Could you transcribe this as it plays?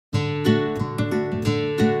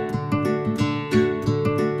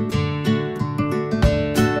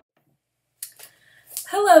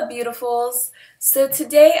beautifuls. So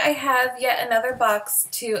today I have yet another box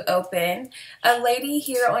to open. A lady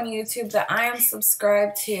here on YouTube that I am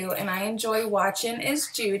subscribed to and I enjoy watching is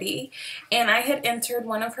Judy, and I had entered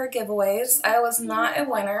one of her giveaways. I was not a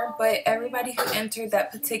winner, but everybody who entered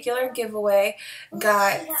that particular giveaway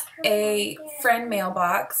got a friend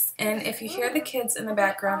mailbox. And if you hear the kids in the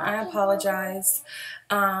background, I apologize.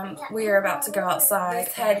 We are about to go outside.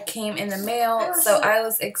 This head came in the mail, so I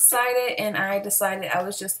was excited and I decided I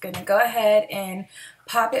was just going to go ahead and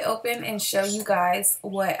pop it open and show you guys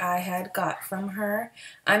what I had got from her.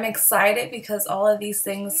 I'm excited because all of these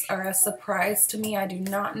things are a surprise to me. I do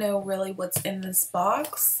not know really what's in this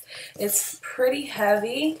box. It's pretty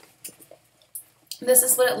heavy. This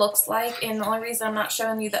is what it looks like, and the only reason I'm not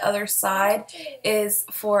showing you the other side is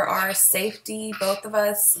for our safety, both of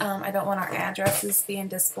us. I don't want our addresses being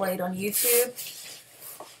displayed on YouTube.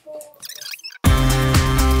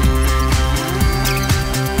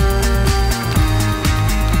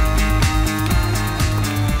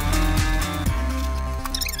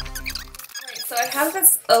 Alright, so I have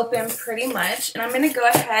this open pretty much, and I'm going to go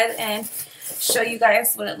ahead and show you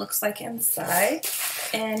guys what it looks like inside.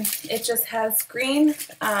 And it just has green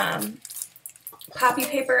poppy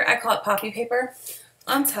paper, I call it poppy paper,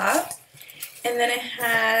 on top. And then it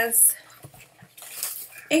has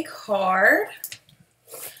a card.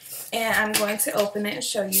 And I'm going to open it and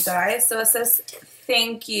show you guys. So it says,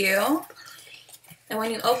 thank you. And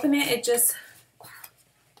when you open it, it just,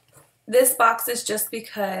 this box is just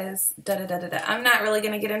because, I'm not really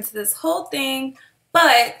going to get into this whole thing,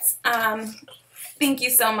 but thank you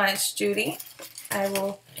so much, Judy. I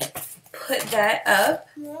will put that up.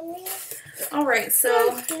 Alright,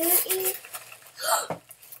 so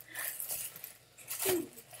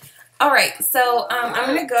I'm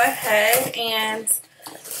going to go ahead and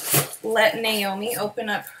let Naomi open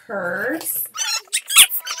up hers.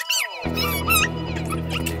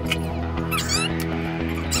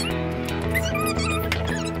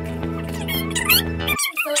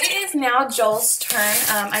 Now Joel's turn.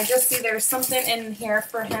 I just see there's something in here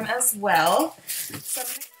for him as well. So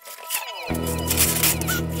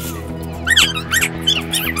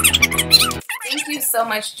thank you so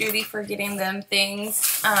much, Judy, for getting them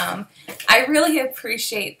things. I really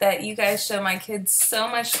appreciate that you guys show my kids so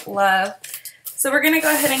much love. So we're going to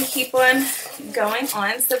go ahead and keep on going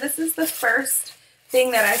on. So this is the first thing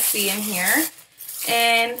that I see in here.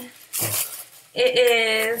 And it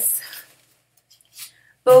is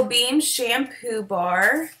Bobeam shampoo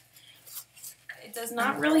bar. It does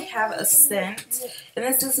not really have a scent, and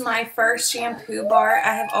this is my first shampoo bar.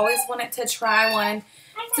 I have always wanted to try one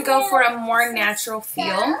to go for a more natural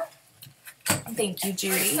feel. Thank you,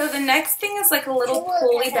 Judy. So the next thing is like a little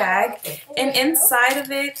pulley bag, and inside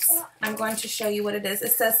of it, I'm going to show you what it is.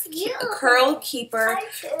 It says Curl Keeper,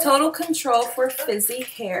 Total Control for Frizzy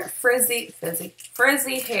hair.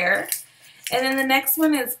 And then the next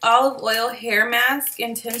one is olive oil hair mask,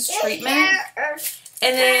 intense treatment.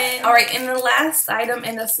 And then, alright, and the last item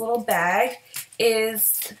in this little bag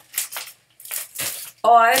is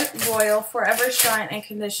Odd Royal Forever Shine and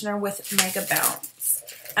Conditioner with Mega Bounce.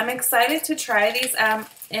 I'm excited to try these, and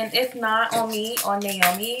if not on me, on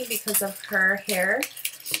Naomi, because of her hair.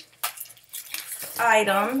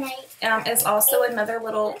 Item is also another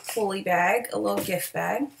little pulley bag, a little gift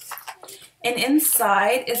bag. And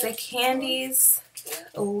inside is a Candy's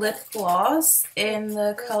lip gloss in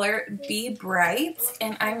the color Be Bright.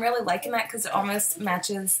 And I'm really liking that because it almost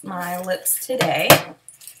matches my lips today.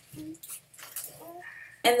 And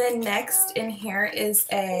then next in here is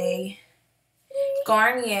a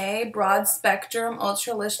Garnier Broad Spectrum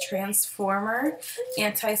Ultralish Transformer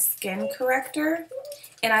Anti-Skin Corrector.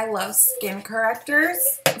 And I love skin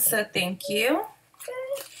correctors, so thank you.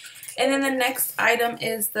 And then the next item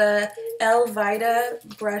is the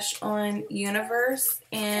Elvita Brush On Universe,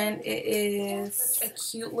 and it is a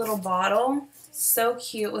cute little bottle, so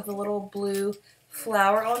cute, with a little blue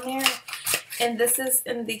flower on there. And this is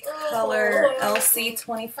in the color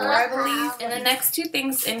LC24, I believe. And the next two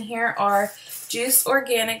things in here are Juice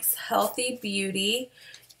Organics Healthy Beauty,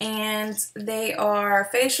 and they are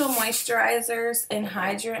facial moisturizers and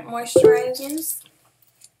hydrant moisturizers.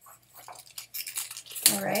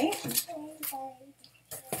 Alright,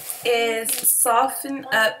 is Soften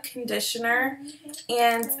Up Conditioner,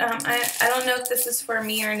 and I don't know if this is for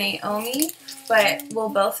me or Naomi, but we'll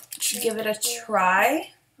both give it a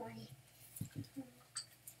try.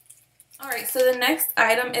 Alright, so the next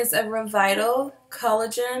item is a Revital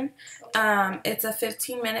Collagen. It's a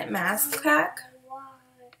 15-minute mask pack.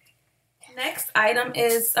 Next item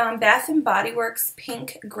is Bath & Body Works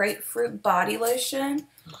Pink Grapefruit Body Lotion.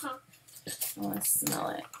 I want to smell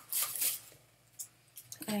it.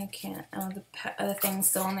 I can't. Oh, the thing's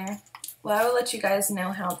still in there. Well, I will let you guys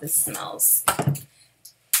know how this smells.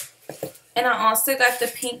 And I also got the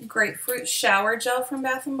pink grapefruit shower gel from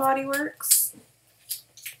Bath & Body Works.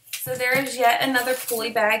 So there is yet another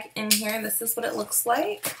pulley bag in here, and this is what it looks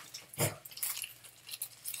like.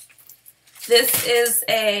 This is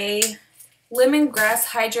a lemongrass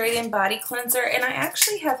hydrating body cleanser, and I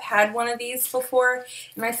actually have had one of these before,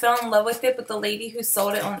 and I fell in love with it, but the lady who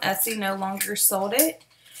sold it on Etsy no longer sold it.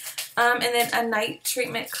 And then a night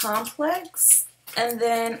treatment complex, and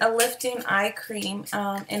then a lifting eye cream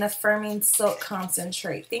and a firming silk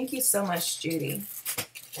concentrate. Thank you so much, Judy.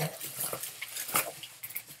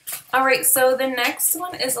 Alright, so the next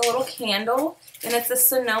one is a little candle, and it's a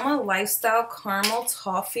Sonoma Lifestyle Caramel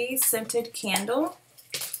Toffee scented candle.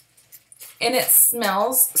 And it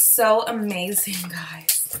smells so amazing,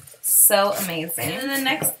 guys. So amazing. And then the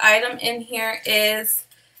next item in here is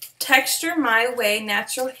Texture My Way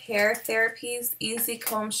Natural Hair Therapies Easy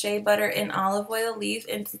Comb Shea Butter and Olive Oil Leave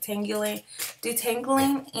and Detangling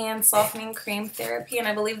and Softening Cream Therapy. And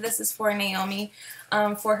I believe this is for Naomi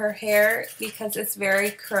for her hair because it's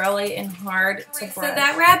very curly and hard to brush. So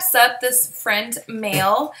that wraps up this friend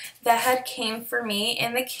mail that had came for me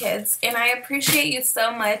and the kids. And I appreciate you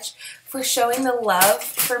so much for showing the love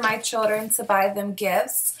for my children to buy them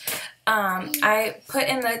gifts. I put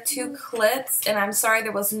in the 2 clips, and I'm sorry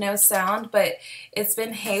there was no sound, but it's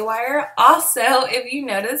been haywire. Also, if you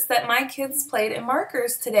notice that my kids played in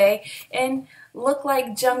markers today and look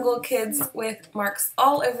like jungle kids with marks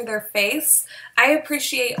all over their face. I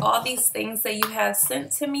appreciate all these things that you have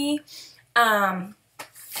sent to me. And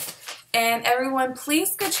everyone,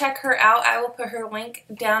 please go check her out. I will put her link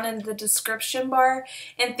down in the description bar.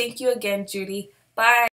 And thank you again, Judy. Bye.